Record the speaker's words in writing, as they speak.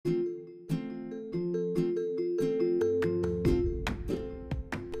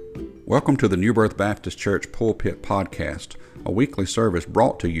Welcome to the New Birth Baptist Church Pulpit Podcast, a weekly service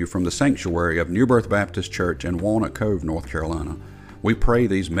brought to you from the sanctuary of New Birth Baptist Church in Walnut Cove, North Carolina. We pray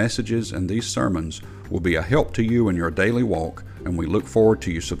these messages and these sermons will be a help to you in your daily walk, and we look forward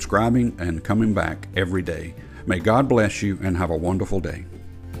to you subscribing and coming back every day. May God bless you and have a wonderful day.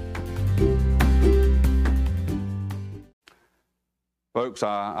 Folks,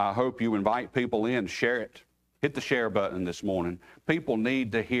 I hope you invite people in, share it. Hit the share button this morning. People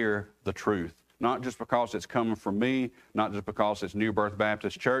need to hear the truth, not just because it's coming from me, not just because it's New Birth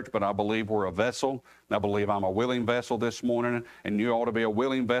Baptist Church, but I believe we're a vessel. I believe I'm a willing vessel this morning, and you ought to be a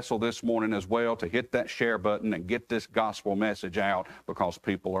willing vessel this morning as well to hit that share button and get this gospel message out because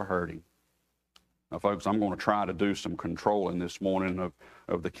people are hurting. Now, folks, I'm going to try to do some controlling this morning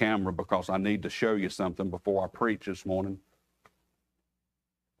of the camera because I need to show you something before I preach this morning.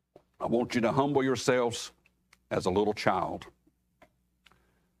 I want you to humble yourselves as a little child.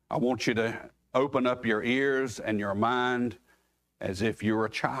 I want you to open up your ears and your mind as if you're a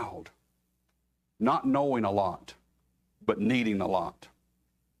child, not knowing a lot, but needing a lot.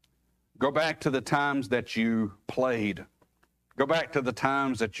 Go back to the times that you played. Go back to the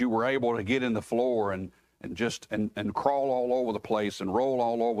times that you were able to get in the floor and crawl all over the place and roll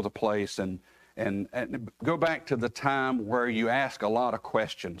all over the place and go back to the time where you ask a lot of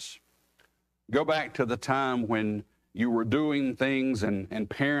questions. Go back to the time when you were doing things and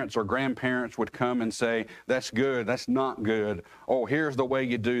parents or grandparents would come and say, that's good, that's not good. Oh, here's the way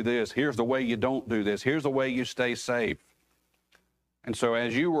you do this. Here's the way you don't do this. Here's the way you stay safe. And so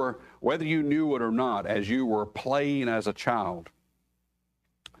as you were, whether you knew it or not, as you were playing as a child,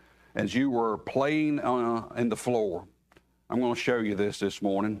 as you were playing in the floor, I'm going to show you this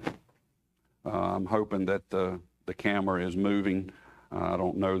morning. I'm hoping that the camera is moving. I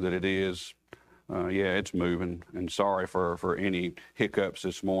don't know that it is. Yeah, it's moving, and sorry for any hiccups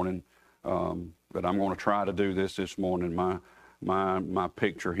this morning, but I'm going to try to do this morning. My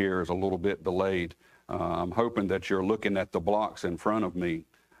picture here is a little bit delayed. I'm hoping that you're looking at the blocks in front of me,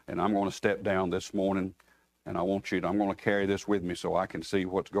 and I'm going to step down this morning, and I'm going to carry this with me so I can see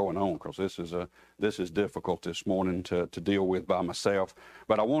what's going on, because this is difficult this morning to deal with by myself.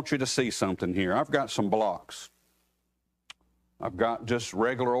 But I want you to see something here. I've got some blocks. I've got just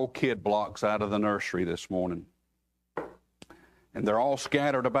regular old kid blocks out of the nursery this morning. And they're all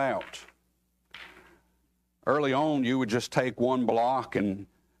scattered about. Early on, you would just take one block and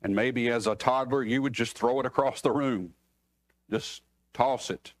maybe as a toddler, you would just throw it across the room. Just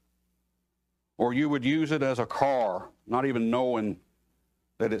toss it. Or you would use it as a car, not even knowing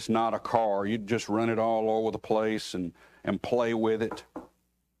that it's not a car. You'd just run it all over the place and play with it.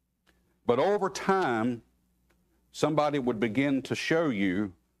 But over time, somebody would begin to show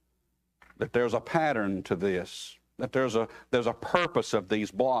you that there's a pattern to this, that there's a purpose of these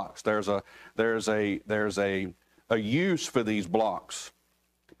blocks. There's a use for these blocks,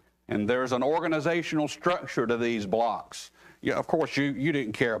 and there's an organizational structure to these blocks. Yeah, of course, you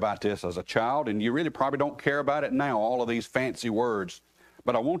didn't care about this as a child, and you really probably don't care about it now, all of these fancy words.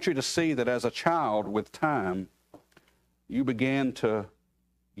 But I want you to see that as a child, with time, you began to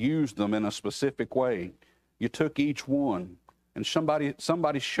use them in a specific way. You took each one, and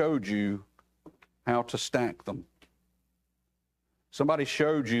somebody showed you how to stack them. Somebody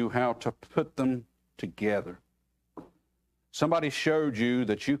showed you how to put them together. Somebody showed you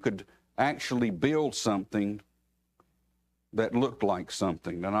that you could actually build something that looked like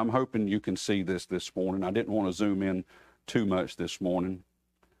something. And I'm hoping you can see this morning. I didn't want to zoom in too much this morning.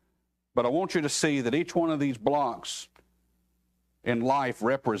 But I want you to see that each one of these blocks in life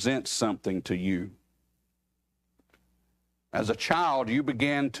represents something to you. As a child, you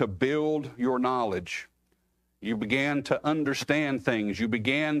began to build your knowledge. You began to understand things. You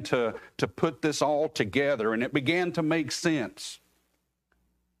began to put this all together, and it began to make sense.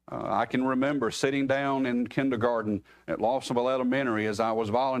 I can remember sitting down in kindergarten at Lawsonville Elementary as I was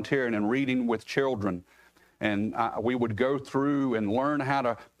volunteering and reading with children. And we would go through and learn how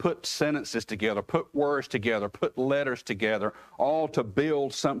to put sentences together, put words together, put letters together, all to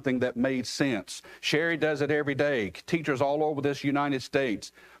build something that made sense. Sherry does it every day. Teachers all over this United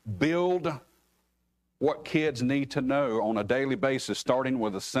States build what kids need to know on a daily basis, starting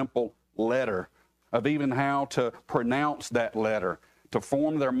with a simple letter, of even how to pronounce that letter, to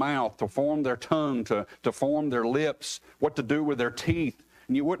form their mouth, to form their tongue, to form their lips, what to do with their teeth.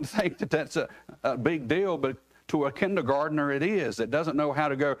 And you wouldn't think that that's a big deal, but to a kindergartner it is. That doesn't know how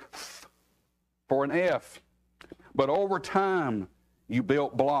to go for an F. But over time, you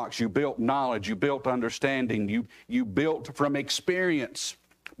built blocks, you built knowledge, you built understanding, you built from experience.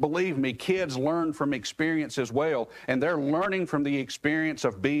 believe me, kids learn from experience as well, and they're learning from the experience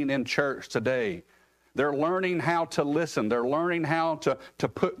of being in church today. They're learning how to listen. They're learning how to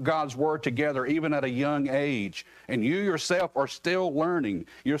put God's Word together even at a young age. And you yourself are still learning.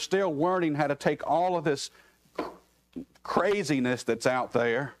 You're still learning how to take all of this craziness that's out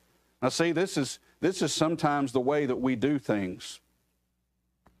there. Now see, this is sometimes the way that we do things.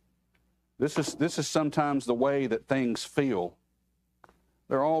 This is sometimes the way that things feel.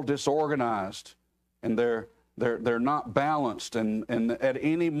 They're all disorganized, and they're not balanced, and at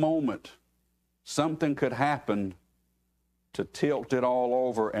any moment something could happen to tilt it all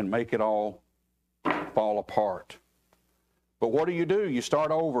over and make it all fall apart. But what do? You start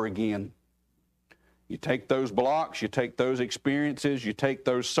over again. You take those blocks, you take those experiences, you take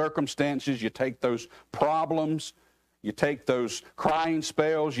those circumstances, you take those problems, you take those crying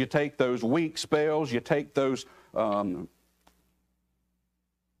spells, you take those weak spells, you take those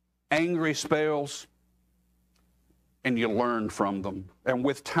angry spells, and you learn from them. And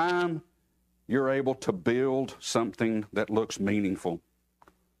with time, you're able to build something that looks meaningful.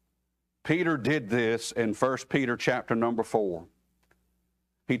 Peter did this in 1 Peter chapter number 4.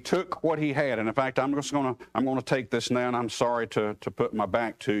 He took what he had, and in fact, I'm going to take this now, and I'm sorry to put my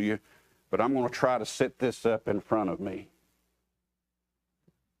back to you, but I'm going to try to sit this up in front of me.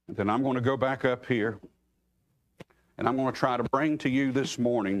 And then I'm going to go back up here, and I'm going to try to bring to you this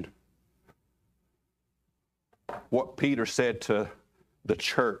morning what Peter said to the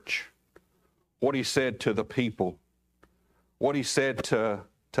church, what he said to the people, what he said to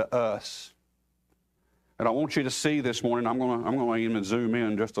us. And I want you to see this morning. I'm going to even zoom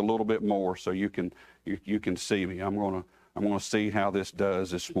in just a little bit more so you can see me. I'm going to see how this does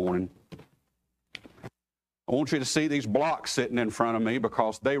this morning. I want you to see these blocks sitting in front of me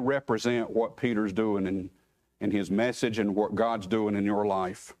because they represent what Peter's doing in his message and what God's doing in your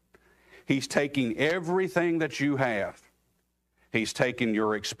life. He's taking everything that you have. He's taken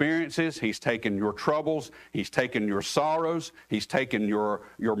your experiences, he's taken your troubles, he's taken your sorrows, he's taken your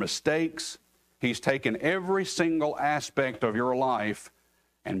mistakes. He's taken every single aspect of your life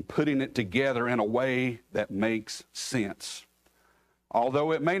and putting it together in a way that makes sense.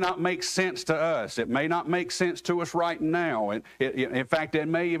 Although it may not make sense to us, it may not make sense to us right now. In fact, it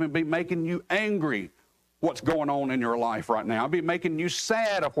may even be making you angry what's going on in your life right now. It'll be making you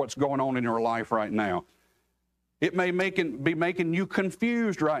sad of what's going on in your life right now. It may be making you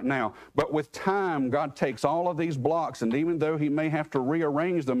confused right now. But with time, God takes all of these blocks, and even though He may have to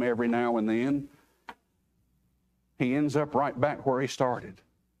rearrange them every now and then, He ends up right back where He started.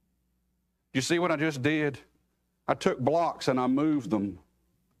 You see what I just did? I took blocks and I moved them.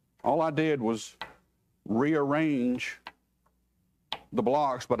 All I did was rearrange the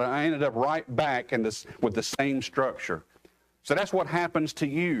blocks, but I ended up right back with the same structure. So that's what happens to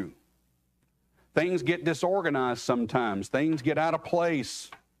you. Things get disorganized sometimes. Things get out of place.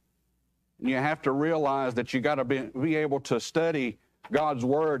 And you have to realize that you got to be able to study God's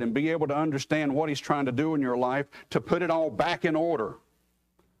Word and be able to understand what He's trying to do in your life to put it all back in order.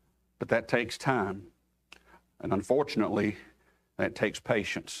 But that takes time. And unfortunately, that takes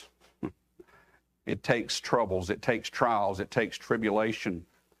patience. It takes troubles. It takes trials. It takes tribulation.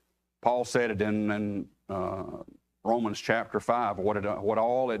 Paul said it in Romans chapter 5, what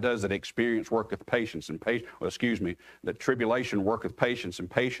all it does, that experience worketh patience, and that tribulation worketh patience, and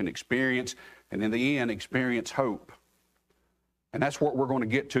patient experience, and in the end, experience hope. And that's what we're going to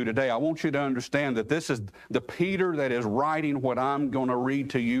get to today. I want you to understand that this is the Peter that is writing what I'm going to read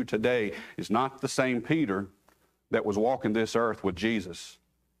to you today. Is not the same Peter that was walking this earth with Jesus.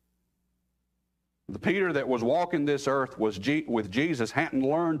 The Peter that was walking this earth with Jesus hadn't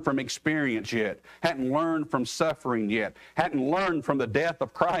learned from experience yet, hadn't learned from suffering yet, hadn't learned from the death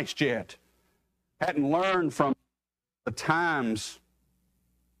of Christ yet, hadn't learned from the times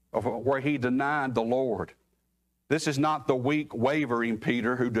of where he denied the Lord. This is not the weak, wavering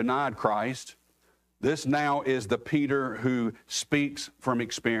Peter who denied Christ. This now is the Peter who speaks from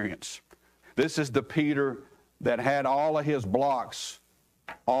experience. This is the Peter that had all of his blocks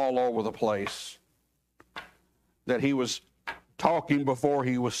all over the place. That he was talking before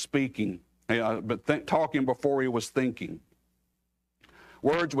he was speaking, talking before he was thinking.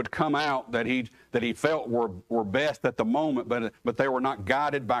 Words would come out that he felt were best at the moment, but they were not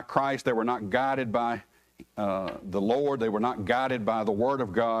guided by Christ. They were not guided by the Lord. They were not guided by the Word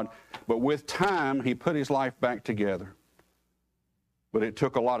of God. But with time, he put his life back together. But it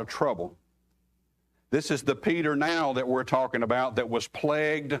took a lot of trouble. This is the Peter now that we're talking about that was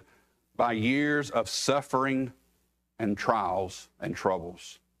plagued by years of suffering and trials and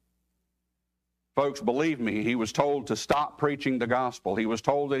troubles. Folks, believe me, he was told to stop preaching the gospel. He was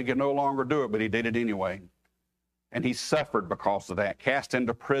told that he could no longer do it, but he did it anyway. And he suffered because of that, cast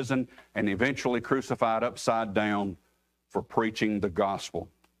into prison and eventually crucified upside down for preaching the gospel.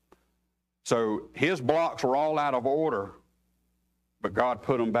 So his blocks were all out of order, but God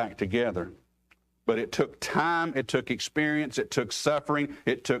put them back together. But it took time, it took experience, it took suffering,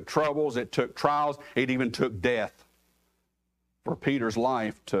 it took troubles, it took trials, it even took death for Peter's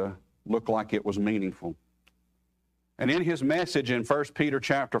life to look like it was meaningful. And in his message in 1 Peter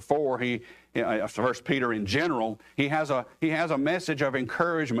chapter 4, 1 Peter in general, he has a message of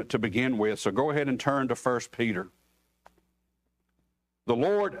encouragement to begin with. So go ahead and turn to 1 Peter. The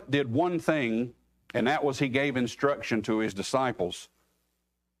Lord did one thing, and that was he gave instruction to his disciples.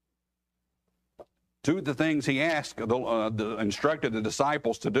 Two of the things he asked, instructed the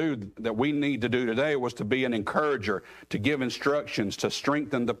disciples to do that we need to do today was to be an encourager, to give instructions, to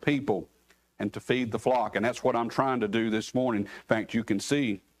strengthen the people, and to feed the flock. And that's what I'm trying to do this morning. In fact, you can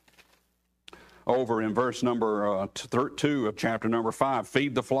see over in verse number 2 of chapter number 5,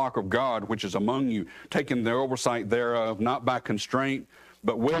 feed the flock of God which is among you, taking the oversight thereof, not by constraint,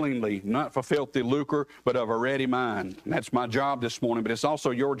 but willingly, not for filthy lucre, but of a ready mind. And that's my job this morning, but it's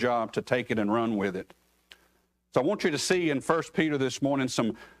also your job to take it and run with it. So I want you to see in 1 Peter this morning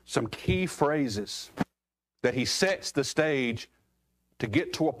some key phrases that he sets the stage to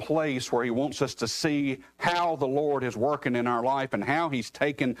get to a place where he wants us to see how the Lord is working in our life and how he's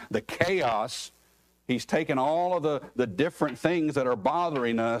taken the chaos, he's taken all of the different things that are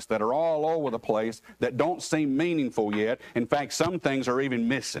bothering us, that are all over the place, that don't seem meaningful yet. In fact, some things are even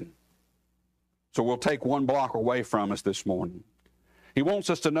missing. So we'll take one block away from us this morning. He wants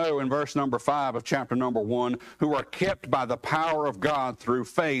us to know in verse number 5 of chapter number 1, who are kept by the power of God through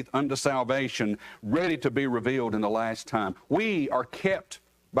faith unto salvation, ready to be revealed in the last time. We are kept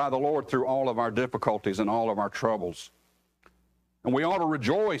by the Lord through all of our difficulties and all of our troubles. And we ought to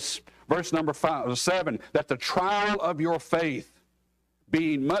rejoice, verse number 7, that the trial of your faith,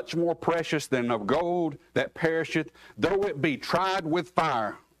 being much more precious than of gold that perisheth, though it be tried with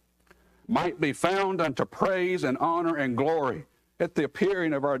fire, might be found unto praise and honor and glory at the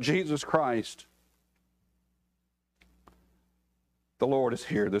appearing of our Jesus Christ. The Lord is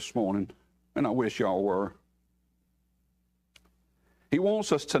here this morning, and I wish y'all were. He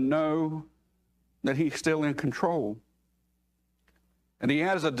wants us to know that he's still in control. And he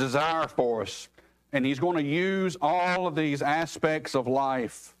has a desire for us, and he's going to use all of these aspects of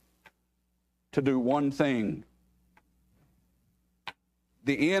life to do one thing.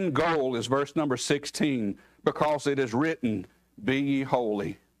 The end goal is verse number 16, because it is written, be ye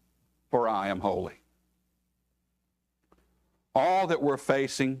holy, for I am holy. All that we're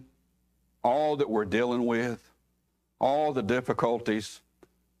facing, all that we're dealing with, all the difficulties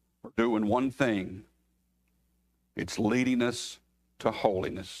are doing one thing. It's leading us to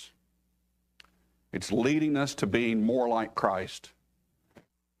holiness. It's leading us to being more like Christ.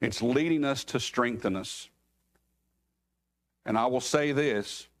 It's leading us to strengthen us. And I will say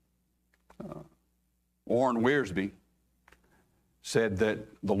this, Warren Wiersbe said that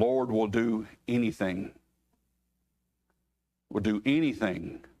the Lord will do anything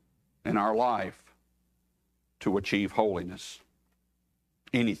in our life to achieve holiness.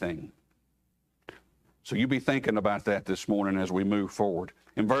 Anything. So you be thinking about that this morning as we move forward.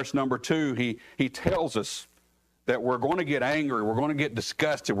 In verse number 2, he tells us that we're going to get angry, we're going to get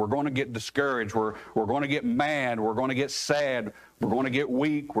disgusted, we're going to get discouraged, we're going to get mad, we're going to get sad, we're going to get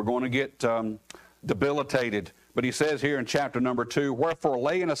weak, we're going to get debilitated. But he says here in chapter number 2, wherefore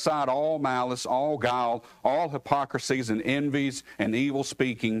laying aside all malice, all guile, all hypocrisies and envies and evil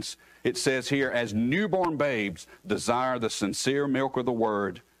speakings, it says here, as newborn babes, desire the sincere milk of the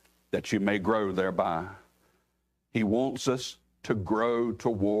word, that you may grow thereby. He wants us to grow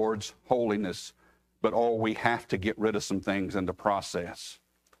towards holiness, but we have to get rid of some things in the process.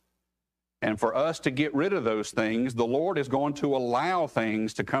 And for us to get rid of those things, the Lord is going to allow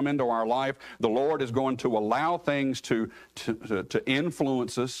things to come into our life. The Lord is going to allow things to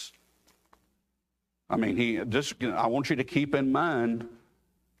influence us. I mean, I want you to keep in mind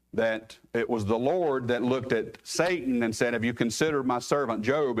that it was the Lord that looked at Satan and said, have you considered my servant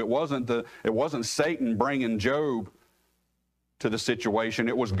Job? It wasn't Satan bringing Job to the situation.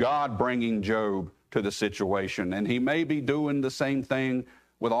 It was God bringing Job to the situation. And he may be doing the same thing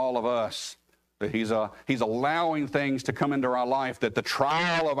with all of us. That he's allowing things to come into our life, that the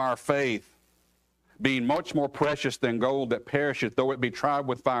trial of our faith, being much more precious than gold that perisheth, though it be tried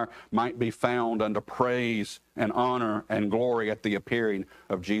with fire, might be found unto praise and honor and glory at the appearing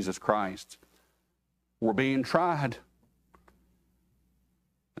of Jesus Christ. We're being tried.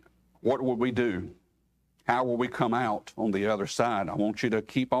 What will we do? How will we come out on the other side? I want you to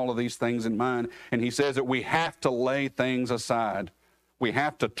keep all of these things in mind. And he says that we have to lay things aside. We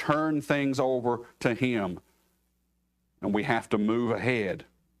have to turn things over to him. And we have to move ahead.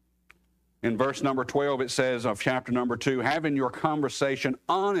 In verse number 12, it says of chapter number 2, having your conversation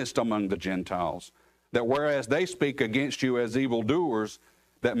honest among the Gentiles, that whereas they speak against you as evildoers,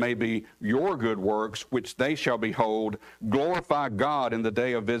 that may be your good works, which they shall behold, glorify God in the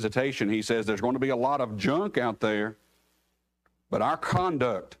day of visitation. He says there's going to be a lot of junk out there, but our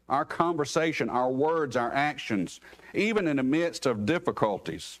conduct, our conversation, our words, our actions, even in the midst of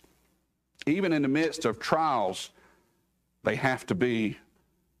difficulties, even in the midst of trials, they have to be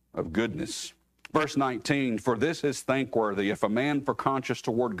of goodness. Verse 19, for this is thankworthy, if a man for conscience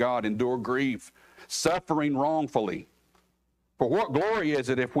toward God endure grief, suffering wrongfully. For what glory is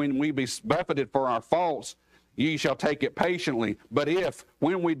it if when we be buffeted for our faults, ye shall take it patiently? But if,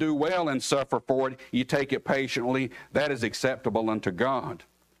 when we do well and suffer for it, ye take it patiently, that is acceptable unto God.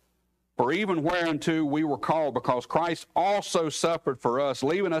 For even whereunto we were called, because Christ also suffered for us,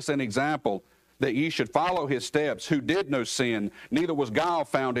 leaving us an example, that ye should follow his steps, who did no sin, neither was guile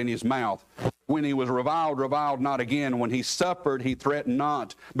found in his mouth. When he was reviled not again. When he suffered, he threatened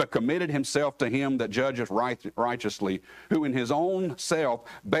not, but committed himself to him that judgeth righteously, who in his own self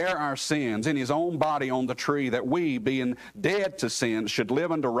bare our sins in his own body on the tree, that we, being dead to sin, should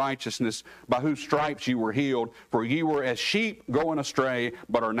live unto righteousness, by whose stripes ye were healed. For ye were as sheep going astray,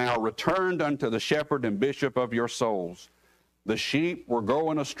 but are now returned unto the shepherd and bishop of your souls. The sheep were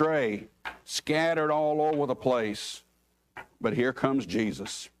going astray, scattered all over the place. But here comes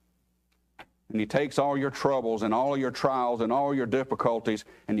Jesus. And he takes all your troubles and all your trials and all your difficulties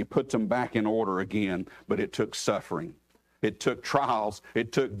and he puts them back in order again. But it took suffering. It took trials.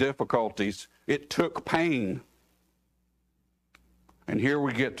 It took difficulties. It took pain. And here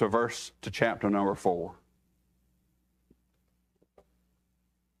we get to chapter number 4.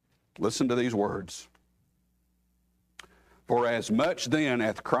 Listen to these words. For as much then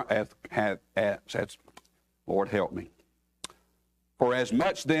Lord help me. For as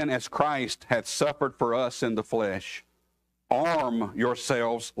much then as Christ hath suffered for us in the flesh, arm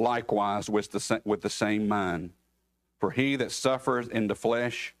yourselves likewise with the same mind. For he that suffereth in the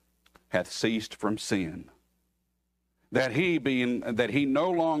flesh hath ceased from sin, that he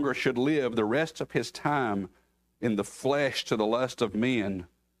no longer should live the rest of his time in the flesh to the lust of men,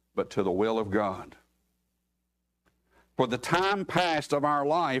 but to the will of God. For the time past of our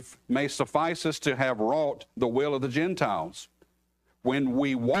life may suffice us to have wrought the will of the Gentiles, when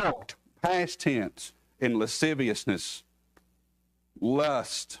we walked, past tense, in lasciviousness,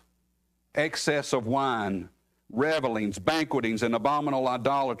 lust, excess of wine, revelings, banquetings, and abominable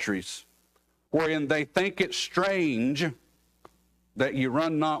idolatries, wherein they think it strange that you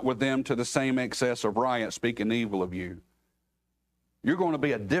run not with them to the same excess of riot, speaking evil of you. You're going to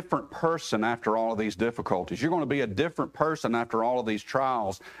be a different person after all of these difficulties. You're going to be a different person after all of these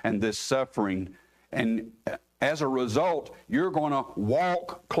trials and this suffering. And as a result, you're going to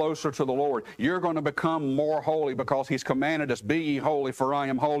walk closer to the Lord. You're going to become more holy because he's commanded us, be ye holy, for I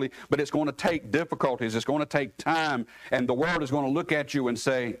am holy. But it's going to take difficulties. It's going to take time. And the world is going to look at you and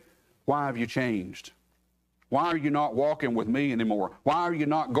say, why have you changed? Why are you not walking with me anymore? Why are you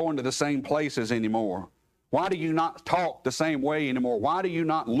not going to the same places anymore? Why do you not talk the same way anymore? Why do you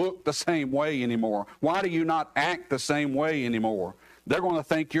not look the same way anymore? Why do you not act the same way anymore? They're going to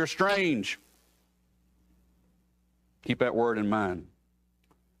think you're strange. Keep that word in mind.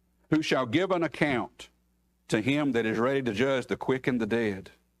 Who shall give an account to him that is ready to judge the quick and the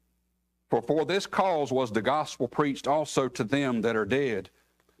dead? For this cause was the gospel preached also to them that are dead,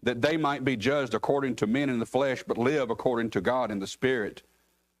 that they might be judged according to men in the flesh, but live according to God in the Spirit.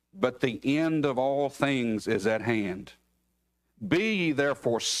 But the end of all things is at hand. Be ye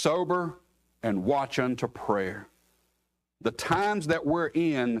therefore sober and watch unto prayer. The times that we're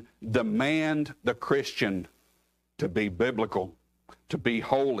in demand the Christian to be biblical, to be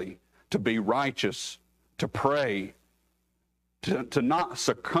holy, to be righteous, to pray, to not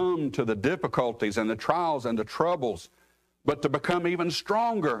succumb to the difficulties and the trials and the troubles, but to become even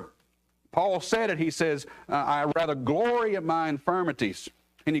stronger. Paul said it. He says, I rather glory in my infirmities.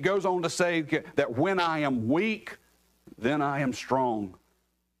 And he goes on to say that when I am weak, then I am strong.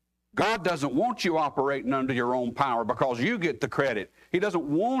 God doesn't want you operating under your own power because you get the credit. He doesn't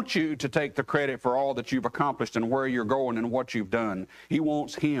want you to take the credit for all that you've accomplished and where you're going and what you've done. He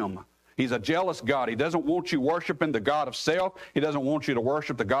wants him. He's a jealous God. He doesn't want you worshiping the God of self. He doesn't want you to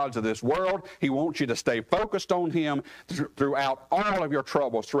worship the gods of this world. He wants you to stay focused on him throughout all of your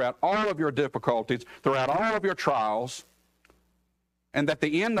troubles, throughout all of your difficulties, throughout all of your trials. and that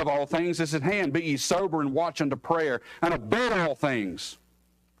the end of all things is at hand. Be ye sober and watch unto prayer, and above all things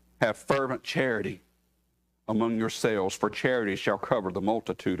have fervent charity among yourselves, for charity shall cover the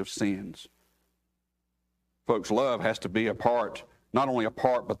multitude of sins. Folks, love has to be a part, not only a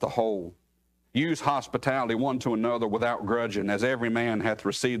part, but the whole. Use hospitality one to another without grudging, as every man hath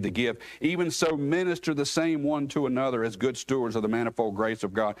received the gift. Even so minister the same one to another as good stewards of the manifold grace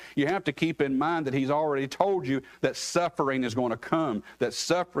of God. You have to keep in mind that he's already told you that suffering is going to come, that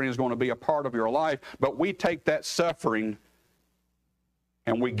suffering is going to be a part of your life. But we take that suffering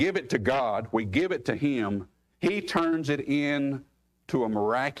and we give it to God, we give it to him. He turns it into a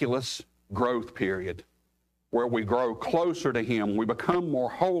miraculous growth period, where we grow closer to him, we become more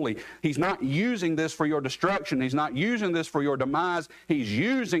holy. He's not using this for your destruction. He's not using this for your demise. He's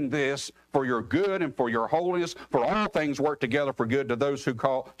using this for your good and for your holiness. For all things work together for good to those who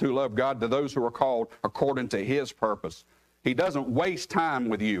love God, to those who are called according to his purpose. He doesn't waste time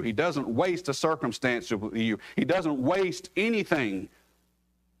with you. He doesn't waste a circumstance with you. He doesn't waste anything.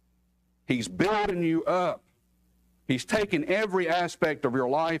 He's building you up. He's taking every aspect of your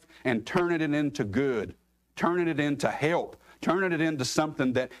life and turning it into good, turning it into help, turning it into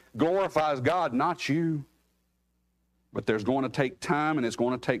something that glorifies God, not you. But there's going to take time and it's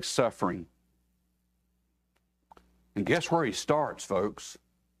going to take suffering. And guess where he starts, folks?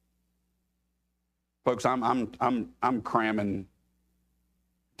 Folks, I'm cramming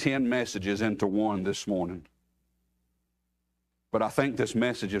 10 messages into one this morning. But I think this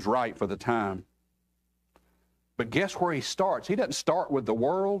message is right for the time. But guess where he starts? He doesn't start with the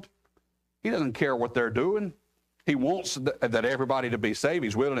world. He doesn't care what they're doing. He wants that everybody to be saved.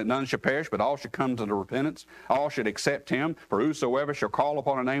 He's willing that none should perish, but all should come to the repentance. All should accept him. For whosoever shall call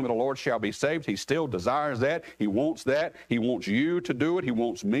upon the name of the Lord shall be saved. He still desires that. He wants that. He wants you to do it. He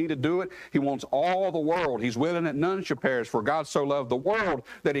wants me to do it. He wants all the world. He's willing that none should perish. For God so loved the world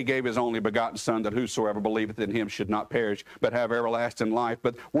that he gave his only begotten Son, that whosoever believeth in him should not perish, but have everlasting life.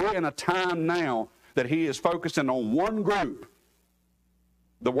 But we're in a time now that he is focusing on one group.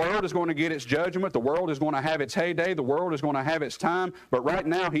 The world is going to get its judgment. The world is going to have its heyday. The world is going to have its time. But right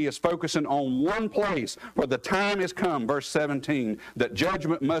now he is focusing on one place, for the time has come, verse 17, that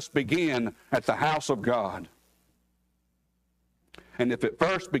judgment must begin at the house of God. And if it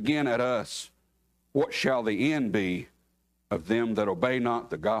first begin at us, what shall the end be of them that obey not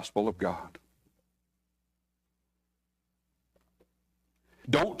the gospel of God?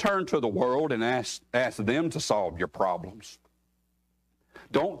 Don't turn to the world and ask them to solve your problems.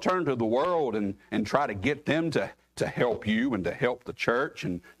 Don't turn to the world and try to get them to help you and to help the church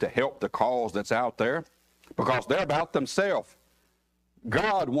and to help the cause that's out there, because they're about themselves.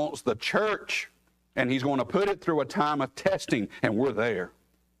 God wants the church, and he's going to put it through a time of testing, and we're there.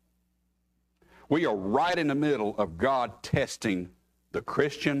 We are right in the middle of God testing the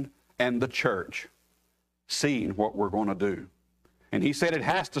Christian and the church, seeing what we're going to do. And he said it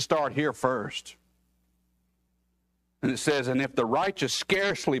has to start here first. And it says, and if the righteous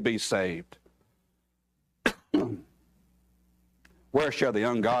scarcely be saved, where shall the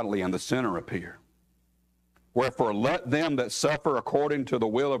ungodly and the sinner appear? Wherefore let them that suffer according to the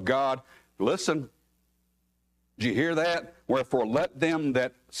will of God, listen, did you hear that? Wherefore let them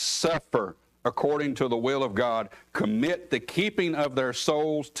that suffer according to the will of God commit the keeping of their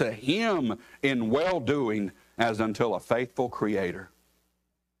souls to him in well-doing, as until a faithful Creator.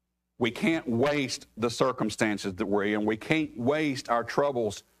 We can't waste the circumstances that we're in. We can't waste our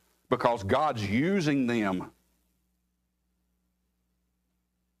troubles, because God's using them.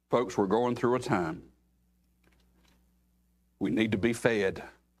 Folks, we're going through a time. We need to be fed,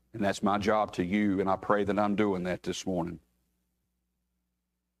 and that's my job to you, and I pray that I'm doing that this morning.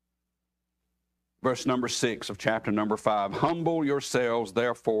 Verse number 6 of chapter number 5, humble yourselves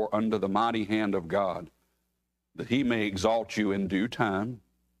therefore under the mighty hand of God, that he may exalt you in due time.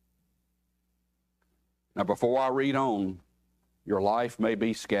 Now, before I read on, your life may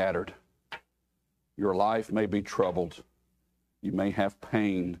be scattered. Your life may be troubled. You may have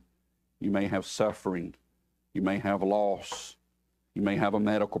pain. You may have suffering. You may have loss. You may have a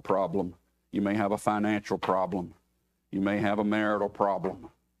medical problem. You may have a financial problem. You may have a marital problem.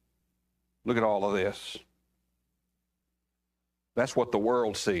 Look at all of this. That's what the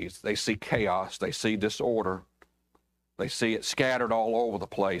world sees. They see chaos. They see disorder. They see it scattered all over the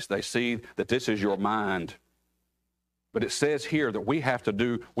place. They see that this is your mind. But it says here that we have to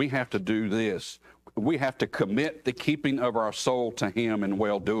do this. We have to commit the keeping of our soul to him in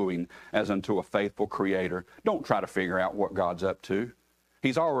well-doing, as unto a faithful Creator. Don't try to figure out what God's up to.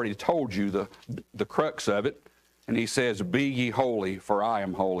 He's already told you the crux of it. And he says, be ye holy, for I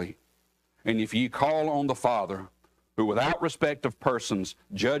am holy. And if ye call on the Father, who without respect of persons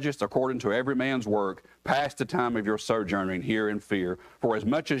judgeth according to every man's work, pass the time of your sojourning here in fear. For as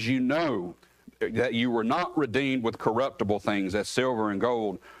much as you know that you were not redeemed with corruptible things as silver and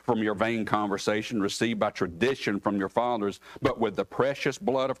gold from your vain conversation received by tradition from your fathers, but with the precious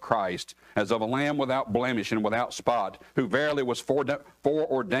blood of Christ, as of a lamb without blemish and without spot, who verily was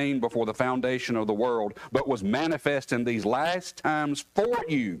foreordained before the foundation of the world, but was manifest in these last times for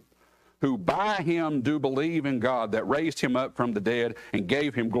you, who by him do believe in God, that raised him up from the dead and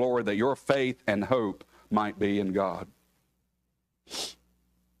gave him glory, that your faith and hope might be in God.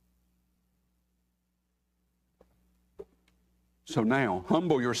 So now,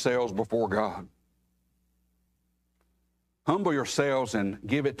 humble yourselves before God. Humble yourselves and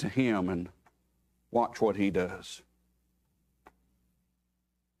give it to him and watch what he does.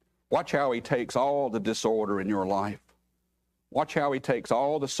 Watch how he takes all the disorder in your life. Watch how he takes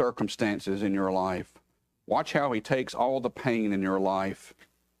all the circumstances in your life. Watch how he takes all the pain in your life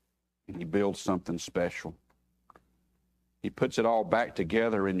and he builds something special. He puts it all back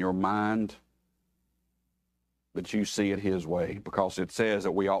together in your mind, but you see it his way, because it says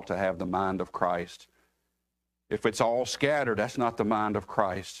that we ought to have the mind of Christ. If it's all scattered, that's not the mind of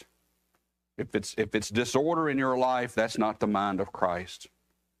Christ. If it's disorder in your life, that's not the mind of Christ.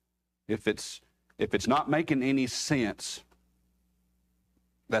 If it's not making any sense,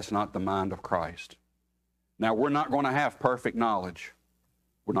 that's not the mind of Christ. Now, we're not going to have perfect knowledge.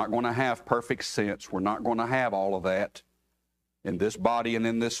 We're not going to have perfect sense. We're not going to have all of that in this body and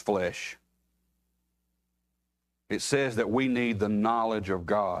in this flesh. It says that we need the knowledge of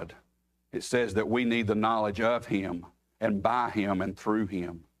God. It says that we need the knowledge of him and by him and through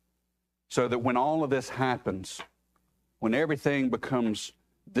him. So that when all of this happens, when everything becomes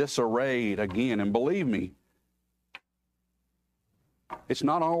disarrayed again, and believe me, it's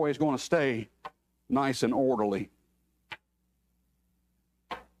not always going to stay nice and orderly.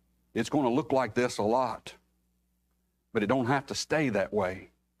 It's going to look like this a lot, but it don't have to stay that way.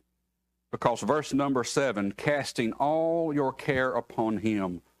 Because verse number 7, casting all your care upon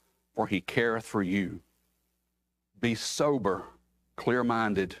him, for he careth for you. Be sober,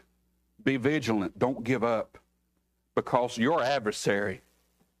 clear-minded. Be vigilant. Don't give up. Because your adversary,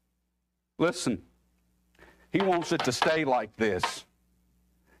 listen, he wants it to stay like this.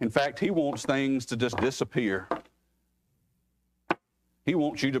 In fact, he wants things to just disappear. He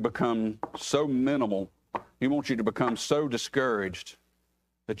wants you to become so minimal. He wants you to become so discouraged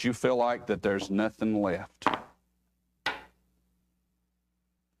that you feel like that there's nothing left.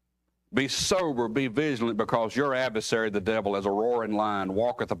 Be sober, be vigilant, because your adversary, the devil, as a roaring lion,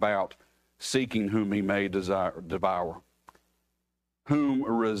 walketh about, seeking whom he may devour. Whom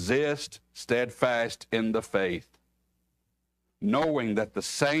resist steadfast in the faith, knowing that the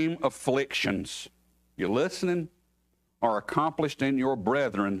same afflictions, you listening, are accomplished in your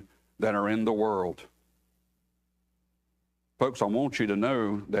brethren that are in the world. Folks, I want you to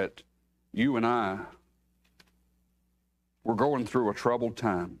know that you and I, we're going through a troubled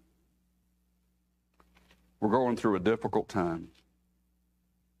time. We're going through a difficult time.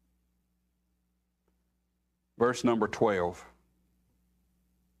 Verse number 12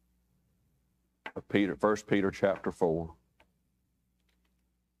 of 1 Peter chapter 4.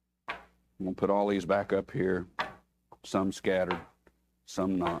 I'm going to put all these back up here, some scattered,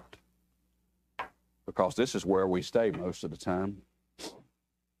 some not, because this is where we stay most of the time.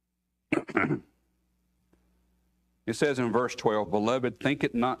 It says in verse 12, Beloved, think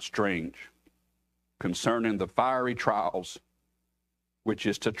it not strange concerning the fiery trials which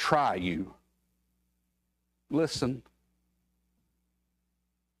is to try you. Listen.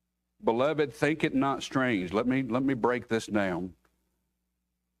 Beloved, think it not strange. Let me break this down.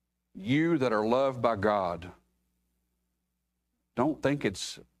 You that are loved by God, don't think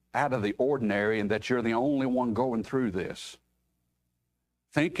it's out of the ordinary and that you're the only one going through this.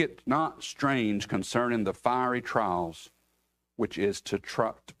 Think it not strange concerning the fiery trials, which is to try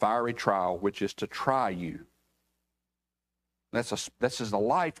you. This is a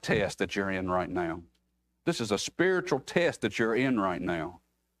life test that you're in right now. This is a spiritual test that you're in right now.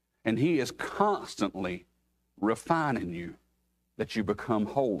 And he is constantly refining you that you become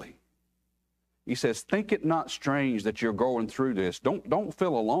holy. He says, think it not strange that you're going through this. Don't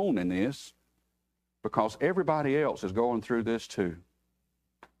feel alone in this, because everybody else is going through this too,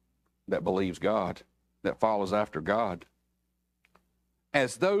 that believes God, that follows after God.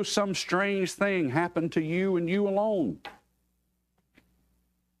 As though some strange thing happened to you and you alone.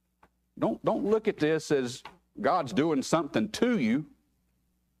 Don't look at this as God's doing something to you.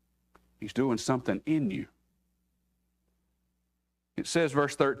 He's doing something in you. It says,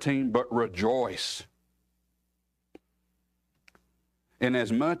 verse 13, but rejoice.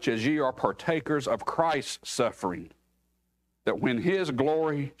 inasmuch as ye are partakers of Christ's suffering, that when his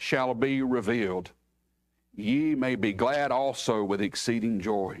glory shall be revealed, ye may be glad also with exceeding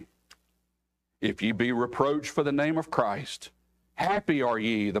joy. If ye be reproached for the name of Christ, happy are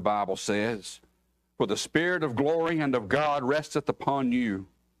ye, the Bible says, for the Spirit of glory and of God resteth upon you.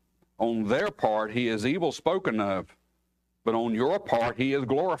 On their part he is evil spoken of, but on your part he is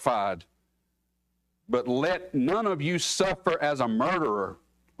glorified. But let none of you suffer as a murderer,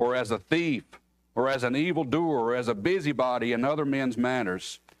 or as a thief, or as an evildoer, or as a busybody in other men's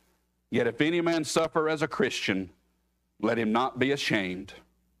matters. Yet if any man suffer as a Christian, let him not be ashamed,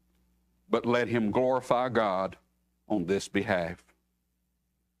 but let him glorify God on this behalf.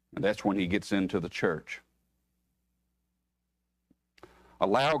 And that's when he gets into the church.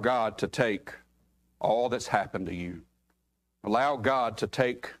 Allow God to take all that's happened to you. Allow God to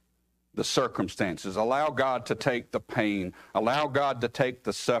take the circumstances. Allow God to take the pain. Allow God to take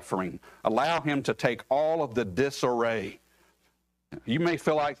the suffering. Allow him to take all of the disarray. You may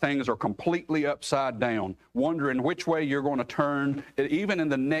feel like things are completely upside down, wondering which way you're going to turn. Even in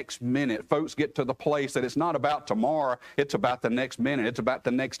the next minute, folks get to the place that it's not about tomorrow, it's about the next minute, it's about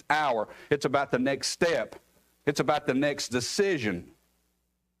the next hour, it's about the next step, it's about the next decision.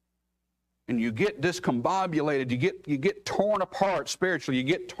 And you get discombobulated, you get torn apart spiritually, you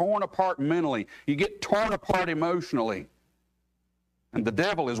get torn apart mentally, you get torn apart emotionally. And the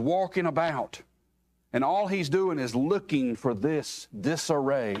devil is walking about. And all he's doing is looking for this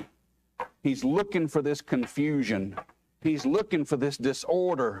disarray. He's looking for this confusion. He's looking for this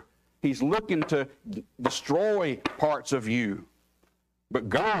disorder. He's looking to destroy parts of you. But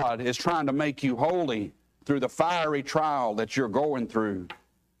God is trying to make you holy through the fiery trial that you're going through.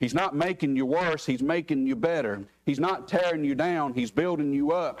 He's not making you worse. He's making you better. He's not tearing you down. He's building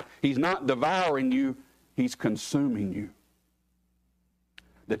you up. He's not devouring you. He's consuming you,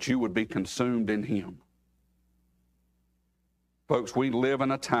 that you would be consumed in him. Folks, we live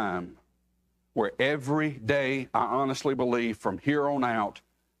in a time where every day, I honestly believe, from here on out,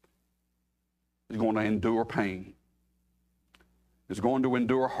 is going to endure pain. Is going to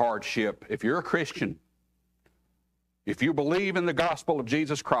endure hardship. If you're a Christian, if you believe in the gospel of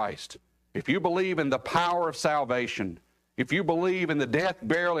Jesus Christ, if you believe in the power of salvation, if you believe in the death,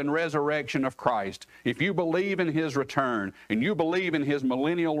 burial, and resurrection of Christ, if you believe in his return, and you believe in his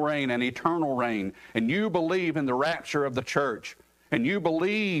millennial reign and eternal reign, and you believe in the rapture of the church, and you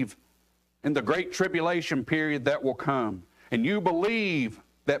believe in the great tribulation period that will come, and you believe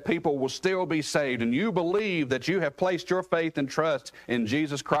that people will still be saved, and you believe that you have placed your faith and trust in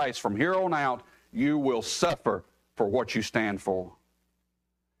Jesus Christ, from here on out, you will suffer for what you stand for.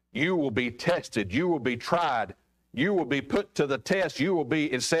 You will be tested. You will be tried. You will be put to the test. You will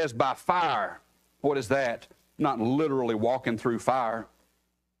be, it says, by fire. What is that? Not literally walking through fire,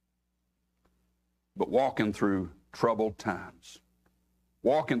 but walking through troubled times.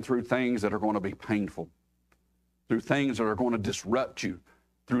 Walking through things that are going to be painful. Through things that are going to disrupt you.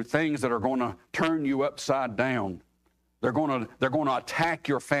 Through things that are going to turn you upside down. They're going to attack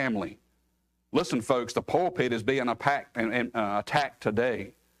your family. Listen, folks, the pulpit is being attacked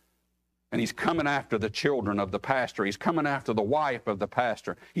today. And he's coming after the children of the pastor. He's coming after the wife of the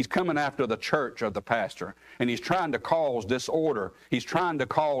pastor. He's coming after the church of the pastor. And he's trying to cause disorder. He's trying to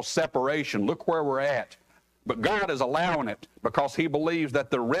cause separation. Look where we're at. But God is allowing it because he believes that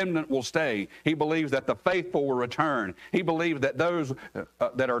the remnant will stay. He believes that the faithful will return. He believes that those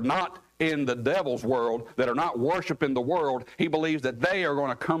that are not in the devil's world, that are not worshiping the world, he believes that they are going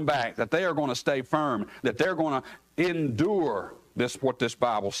to come back, that they are going to stay firm, that they're going to endure what this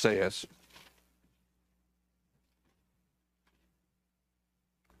Bible says.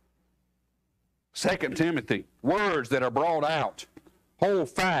 Second Timothy, words that are brought out. Hold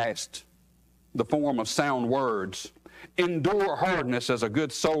fast the form of sound words. Endure hardness as a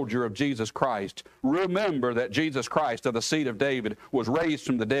good soldier of Jesus Christ. Remember that Jesus Christ of the seed of David was raised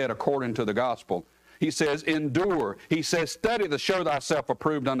from the dead according to the gospel. He says, endure. He says, study to show thyself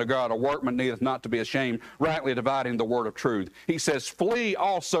approved unto God, a workman needeth not to be ashamed, rightly dividing the word of truth. He says, flee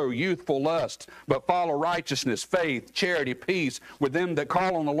also youthful lust, but follow righteousness, faith, charity, peace with them that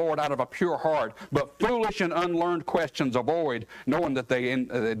call on the Lord out of a pure heart. But foolish and unlearned questions avoid, knowing that they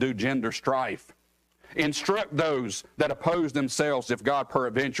do gender strife. Instruct those that oppose themselves, if God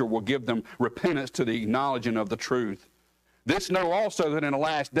peradventure will give them repentance to the acknowledging of the truth. This know also that in the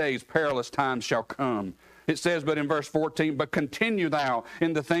last days perilous times shall come. It says, but in verse 14, but continue thou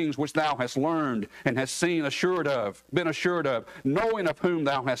in the things which thou hast learned and hast been assured of, knowing of whom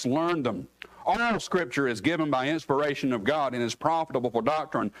thou hast learned them. All Scripture is given by inspiration of God and is profitable for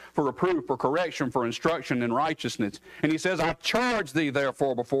doctrine, for reproof, for correction, for instruction in righteousness. And he says, I charge thee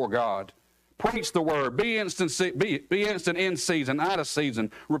therefore before God. Preach the word. Be instant in season, out of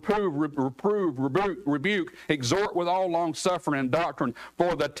season. Reprove, rebuke, exhort with all longsuffering and doctrine.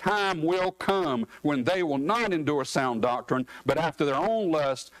 For the time will come when they will not endure sound doctrine, but after their own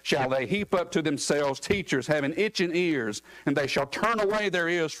lust shall they heap up to themselves teachers having itching ears, and they shall turn away their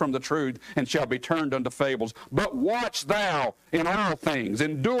ears from the truth, and shall be turned unto fables. But watch thou in all things,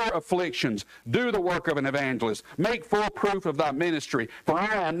 endure afflictions, do the work of an evangelist, make full proof of thy ministry. For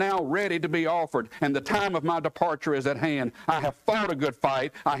I am now ready to be offered, and the time of my departure is at hand. I have fought a good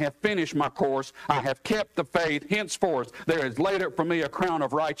fight. I have finished my course. I have kept the faith. Henceforth there is laid up for me a crown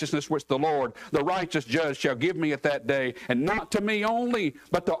of righteousness, which the Lord, the righteous judge, shall give me at that day, and not to me only,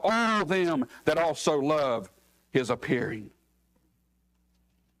 but to all them that also love his appearing.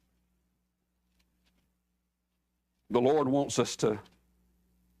 The Lord wants us to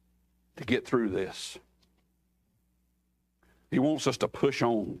get through this. He wants us to push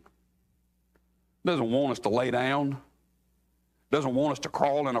on. Doesn't want us to lay down. Doesn't want us to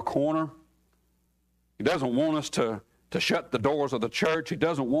crawl in a corner. He doesn't want us to shut the doors of the church. He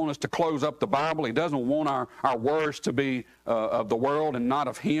doesn't want us to close up the Bible. He doesn't want our words to be of the world and not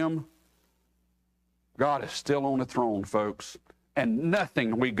of him. God is still on the throne, folks. And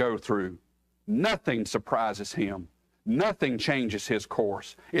nothing we go through, nothing surprises him. Nothing changes his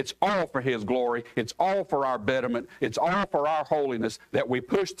course. It's all for his glory. It's all for our betterment. It's all for our holiness that we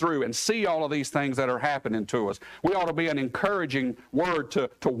push through and see all of these things that are happening to us. We ought to be an encouraging word to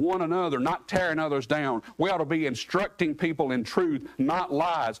one another, not tearing others down. We ought to be instructing people in truth, not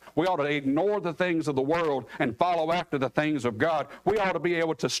lies. We ought to ignore the things of the world and follow after the things of God. We ought to be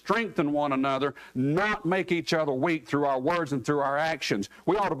able to strengthen one another, not make each other weak through our words and through our actions.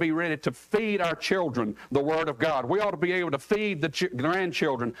 We ought to be ready to feed our children the Word of God. We ought to be able to feed the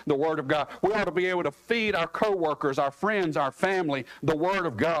grandchildren the Word of God. We ought to be able to feed our co-workers, our friends, our family the Word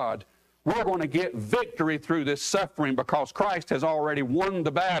of God. We're going to get victory through this suffering because Christ has already won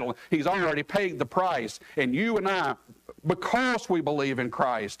the battle. He's already paid the price. And you and I, because we believe in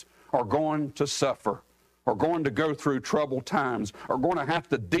Christ, are going to suffer, are going to go through troubled times, are going to have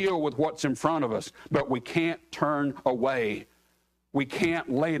to deal with what's in front of us. But we can't turn away. We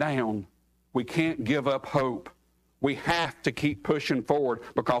can't lay down. We can't give up hope. We have to keep pushing forward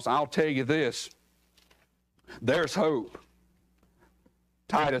because I'll tell you this, there's hope.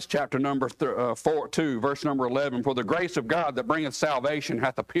 Titus chapter number 2, verse number 11, for the grace of God that bringeth salvation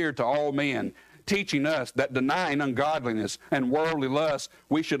hath appeared to all men, teaching us that denying ungodliness and worldly lust,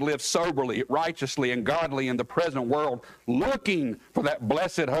 we should live soberly, righteously, and godly in the present world, looking for that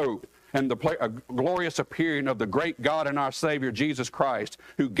blessed hope and the glorious appearing of the great God and our Savior, Jesus Christ,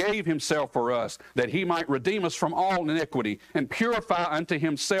 who gave himself for us, that he might redeem us from all iniquity and purify unto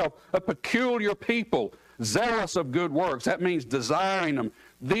himself a peculiar people, zealous of good works. That means desiring them.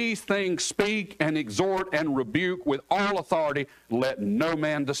 These things speak and exhort and rebuke with all authority. Let no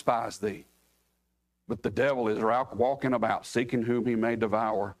man despise thee. But the devil is out walking about, seeking whom he may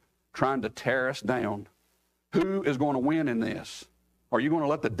devour, trying to tear us down. Who is going to win in this? Are you going to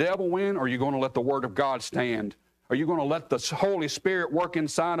let the devil win, or are you going to let the Word of God stand? Are you going to let the Holy Spirit work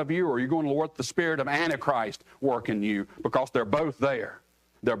inside of you, or are you going to let the spirit of Antichrist work in you? Because they're both there.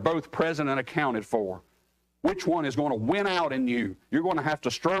 They're both present and accounted for. Which one is going to win out in you? You're going to have to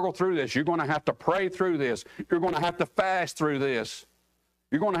struggle through this. You're going to have to pray through this. You're going to have to fast through this.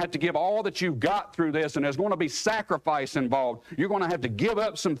 You're going to have to give all that you've got through this, and there's going to be sacrifice involved. You're going to have to give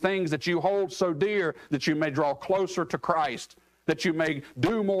up some things that you hold so dear that you may draw closer to Christ, that you may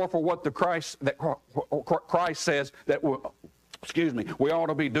do more for what Christ says that we ought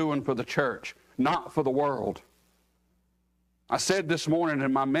to be doing for the church, not for the world. I said this morning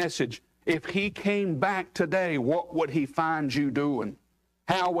in my message, if he came back today, what would he find you doing?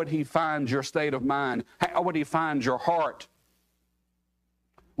 How would he find your state of mind? How would he find your heart?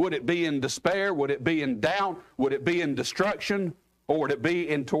 Would it be in despair? Would it be in doubt? Would it be in destruction? Or would it be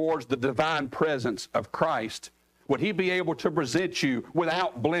in towards the divine presence of Christ? Would he be able to present you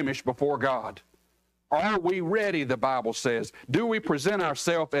without blemish before God? Are we ready, the Bible says? Do we present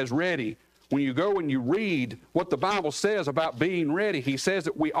ourselves as ready? When you go and you read what the Bible says about being ready, he says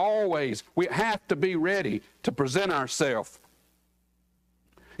that we have to be ready to present ourselves.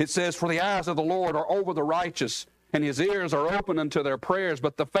 It says, for the eyes of the Lord are over the righteous, and his ears are open unto their prayers,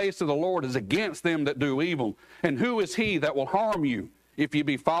 but the face of the Lord is against them that do evil. And who is he that will harm you, if ye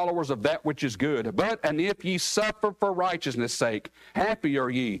be followers of that which is good? And if ye suffer for righteousness' sake, happy are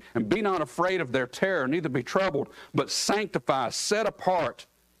ye, and be not afraid of their terror, neither be troubled, but sanctify, set apart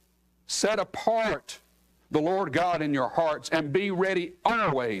Set apart the Lord God in your hearts, and be ready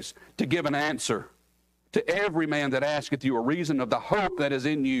always to give an answer to every man that asketh you a reason of the hope that is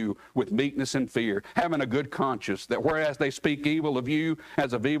in you with meekness and fear, having a good conscience, that whereas they speak evil of you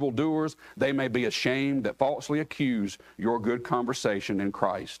as of evildoers, they may be ashamed that falsely accuse your good conversation in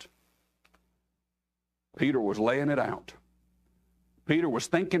Christ. Peter was laying it out. Peter was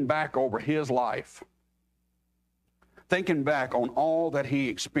thinking back over his life, thinking back on all that he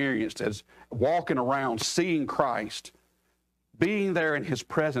experienced as walking around, seeing Christ, being there in his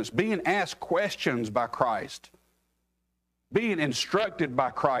presence, being asked questions by Christ, being instructed by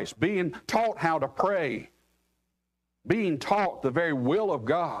Christ, being taught how to pray, being taught the very will of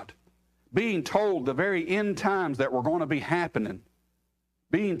God, being told the very end times that were going to be happening,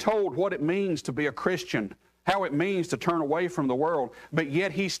 being told what it means to be a Christian, how it means to turn away from the world, but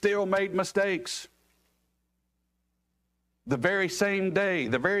yet he still made mistakes. The very same day,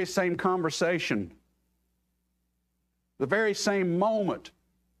 the very same conversation, the very same moment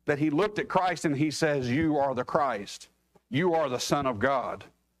that he looked at Christ and he says, "You are the Christ. You are the Son of God."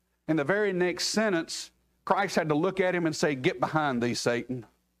 In the very next sentence, Christ had to look at him and say, "Get behind thee, Satan."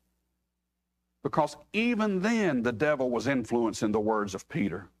 Because even then, the devil was influencing the words of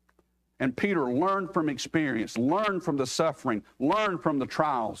Peter. And Peter learned from experience, learned from the suffering, learned from the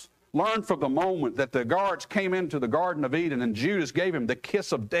trials, learned from the moment that the guards came into the Garden of Eden and Judas gave him the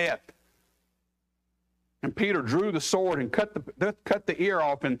kiss of death. And Peter drew the sword and cut the ear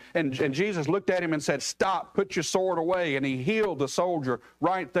off, and Jesus looked at him and said, "Stop, put your sword away." And he healed the soldier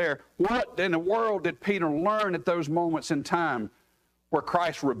right there. What in the world did Peter learn at those moments in time where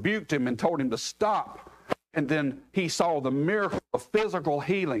Christ rebuked him and told him to stop? And then he saw the miracle of physical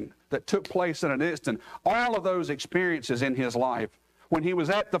healing that took place in an instant. All of those experiences in his life, when he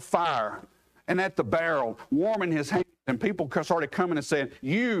was at the fire and at the barrel, warming his hands, and people started coming and saying,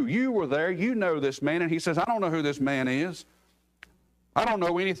 you were there, you know this man. And he says, "I don't know who this man is. I don't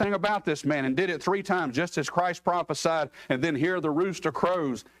know anything about this man," and did it 3 times, just as Christ prophesied. And then hear the rooster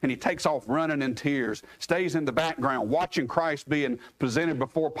crows, and he takes off running in tears, stays in the background, watching Christ being presented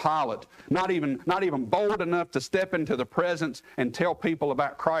before Pilate, not even bold enough to step into the presence and tell people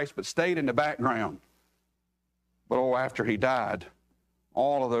about Christ, but stayed in the background. But after he died,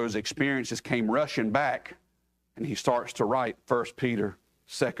 all of those experiences came rushing back, and he starts to write 1 Peter,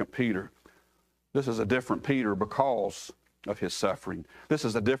 2 Peter. This is a different Peter because of his suffering. This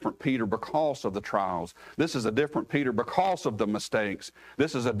is a different Peter because of the trials. This is a different Peter because of the mistakes.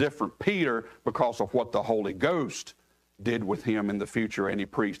 This is a different Peter because of what the Holy Ghost did with him in the future, and he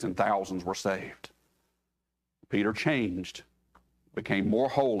preached and thousands were saved. Peter changed, became more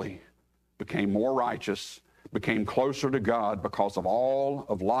holy, became more righteous, became closer to God because of all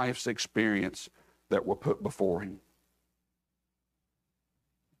of life's experience that were put before him.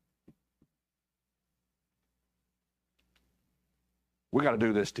 We got to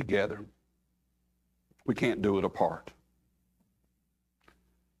do this together. We can't do it apart.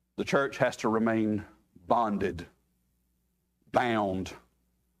 The church has to remain bonded, bound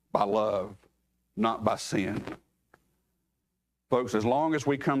by love, not by sin. Folks, as long as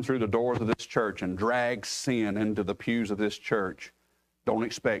we come through the doors of this church and drag sin into the pews of this church, don't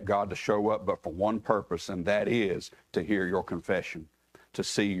expect God to show up but for one purpose, and that is to hear your confession, to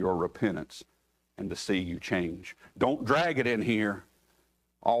see your repentance, and to see you change. Don't drag it in here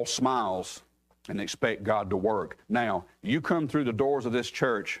all smiles and expect God to work. Now, you come through the doors of this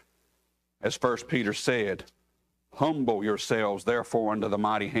church, as 1 Peter said, "Humble yourselves, therefore, under the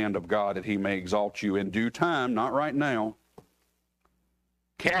mighty hand of God, that he may exalt you in due time," not right now.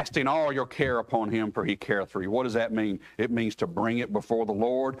 "Casting all your care upon him, for he careth for you." What does that mean? It means to bring it before the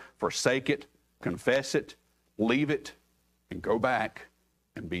Lord, forsake it, confess it, leave it, and go back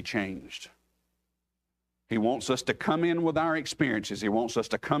and be changed. He wants us to come in with our experiences. He wants us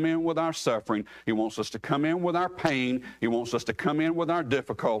to come in with our suffering. He wants us to come in with our pain. He wants us to come in with our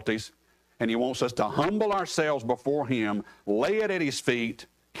difficulties. And he wants us to humble ourselves before him, lay it at his feet,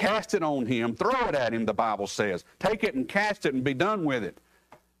 cast it on him, throw it at him, the Bible says. Take it and cast it and be done with it.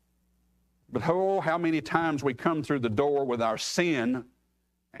 But how many times we come through the door with our sin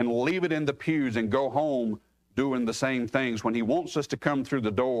and leave it in the pews and go home doing the same things, when he wants us to come through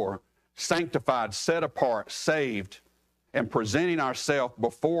the door sanctified, set apart, saved, and presenting ourselves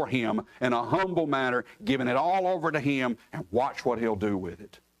before him in a humble manner, giving it all over to him, and watch what he'll do with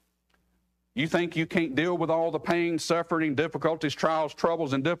it. You think you can't deal with all the pain, suffering, difficulties, trials,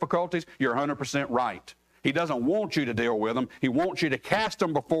 troubles, and difficulties? You're 100% right. He doesn't want you to deal with them. He wants you to cast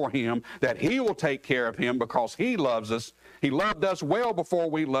them before Him, that He will take care of him because He loves us. He loved us well before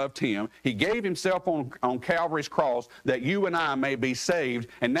we loved Him. He gave Himself on Calvary's cross that you and I may be saved.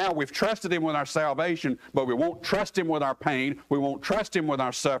 And now we've trusted Him with our salvation, but we won't trust Him with our pain. We won't trust Him with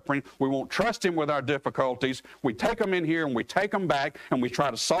our suffering. We won't trust Him with our difficulties. We take them in here and we take them back and we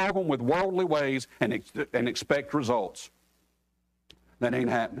try to solve them with worldly ways and expect results. That ain't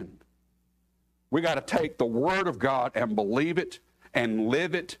happening. We got to take the Word of God and believe it and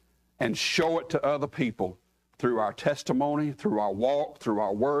live it and show it to other people through our testimony, through our walk, through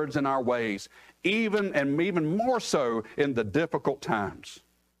our words and our ways, even more so in the difficult times.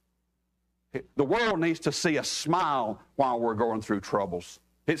 The world needs to see a smile while we're going through troubles.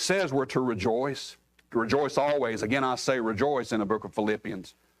 It says we're to rejoice always. Again, I say rejoice in the book of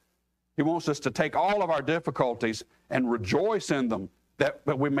Philippians. He wants us to take all of our difficulties and rejoice in them, that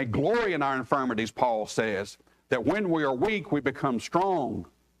we may glory in our infirmities, Paul says, that when we are weak, we become strong.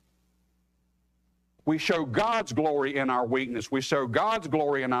 We show God's glory in our weakness. We show God's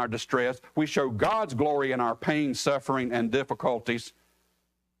glory in our distress. We show God's glory in our pain, suffering, and difficulties.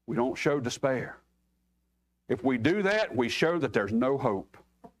 We don't show despair. If we do that, we show that there's no hope.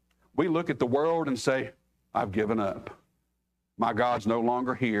 We look at the world and say, I've given up. My God's no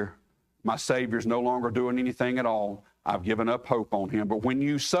longer here. My Savior's no longer doing anything at all. I've given up hope on Him. But when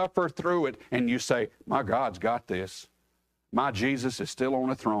you suffer through it and you say, my God's got this. My Jesus is still on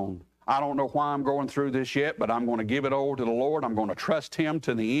the throne. I don't know why I'm going through this yet, but I'm going to give it over to the Lord. I'm going to trust Him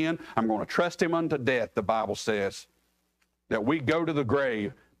to the end. I'm going to trust Him unto death, the Bible says. That we go to the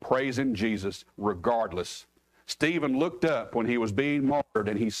grave praising Jesus regardless. Stephen looked up when he was being martyred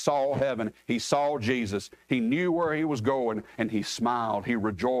and he saw heaven. He saw Jesus. He knew where he was going and he smiled. He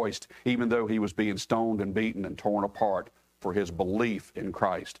rejoiced even though he was being stoned and beaten and torn apart for his belief in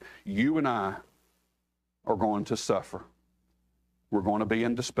Christ. You and I are going to suffer. We're going to be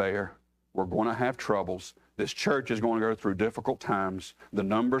in despair. We're going to have troubles. This church is going to go through difficult times. The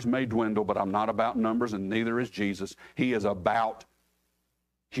numbers may dwindle, but I'm not about numbers and neither is Jesus. He is about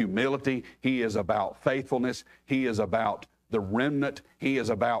humility. He is about faithfulness. He is about the remnant. He is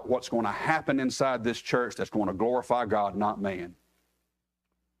about what's going to happen inside this church that's going to glorify God, not man.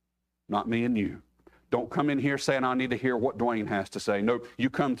 Not me and you. Don't come in here saying, I need to hear what Dwayne has to say. No, you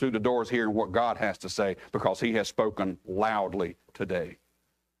come through the doors hearing what God has to say because He has spoken loudly today.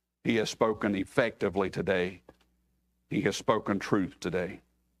 He has spoken effectively today. He has spoken truth today.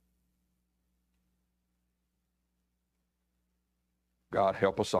 God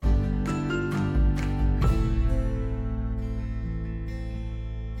help us all.